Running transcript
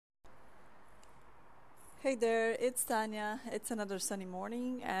Hey there, it's Tanya. It's another sunny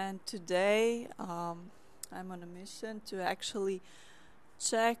morning, and today I'm on a mission to actually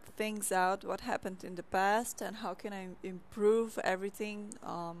check things out, what happened in the past, and how can I improve everything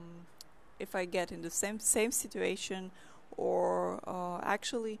if I get in the same situation, or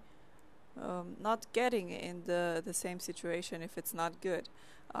actually not getting in the same situation if it's not good.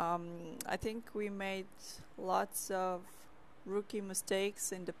 I think we made lots of rookie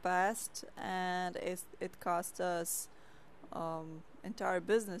mistakes in the past, and it cost us entire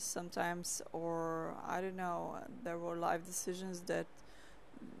business sometimes, or I don't know. There were life decisions that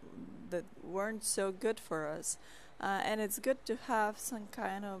weren't so good for us. And it's good to have some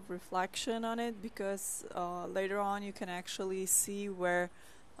kind of reflection on it because later on you can actually see where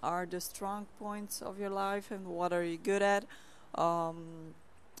are the strong points of your life and what are you good at. Um,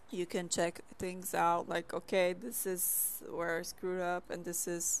 you can check things out like, okay, this is where I screwed up, and this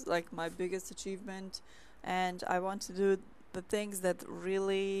is like my biggest achievement, and I want to do the things that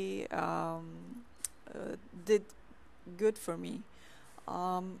really did good for me.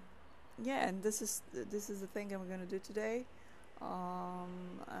 Um, yeah, and this is the thing I'm gonna do today.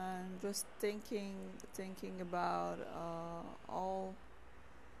 And just thinking about all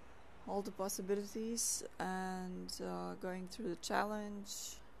the possibilities and going through the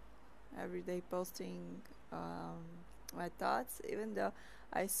challenge every day, posting um, my thoughts, even though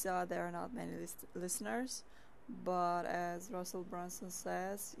I saw there are not many listeners. But as Russell Brunson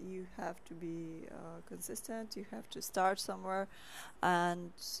says, you have to be consistent, you have to start somewhere,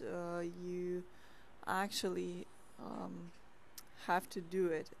 and you actually um, have to do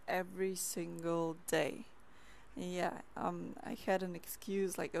it every single day. Yeah, I had an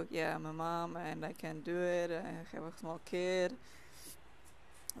excuse like, oh yeah, I'm a mom and I can do it. I have a small kid.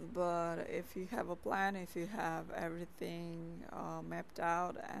 But if you have a plan, if you have everything mapped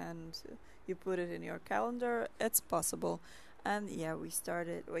out and you put it in your calendar, it's possible. And yeah, we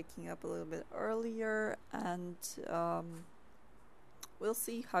started waking up a little bit earlier, and we'll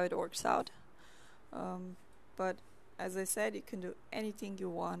see how it works out. But as I said, you can do anything you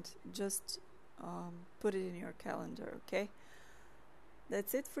want. Just put it in your calendar, okay?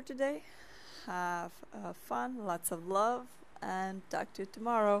 That's it for today. Have fun, lots of love, and talk to you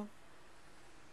tomorrow.